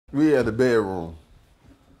We at the bedroom.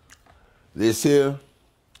 This here,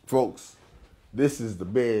 folks, this is the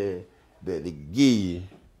bed that they give you,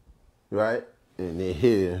 right? And then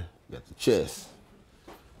here, you got the chest.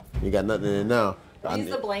 You got nothing in it now. Are these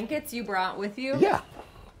the blankets you brought with you? Yeah,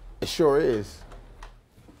 it sure is.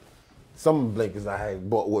 Some blankets I had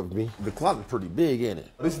bought with me. The closet's pretty big, ain't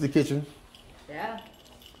it? This is the kitchen. Yeah.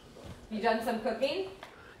 You done some cooking?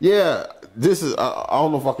 Yeah, this is, I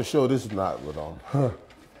don't know if I can show this or not, but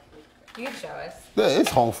You can show us. yeah, it's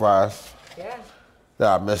home fries Yeah.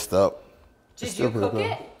 that I messed up. Did you cook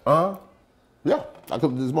it? Yeah, I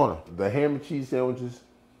cooked it this morning. The ham and cheese sandwiches.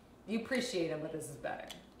 You appreciate them, but this is better.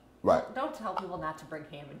 Right. Don't tell people not to bring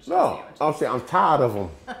ham and cheese No, sandwiches. I'm saying I'm tired of them.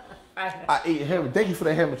 I I ate ham. Thank you for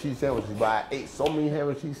the ham and cheese sandwiches, but I ate so many ham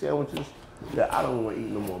and cheese sandwiches that I don't want to eat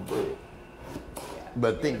no more bread.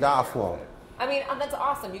 But thank God for them. I mean, that's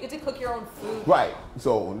awesome. You get to cook your own food. Right.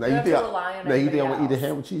 So now you have think to rely on I'm gonna eat everybody a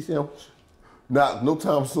ham and cheese sandwich? Not no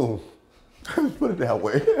time soon. Put it that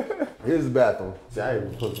way. Here's the bathroom. See, I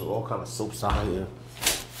even put all kind of soaps out here.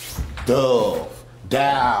 Dove,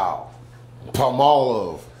 Dow,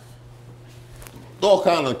 Palmolive, all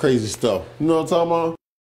kind of crazy stuff. You know what I'm talking about?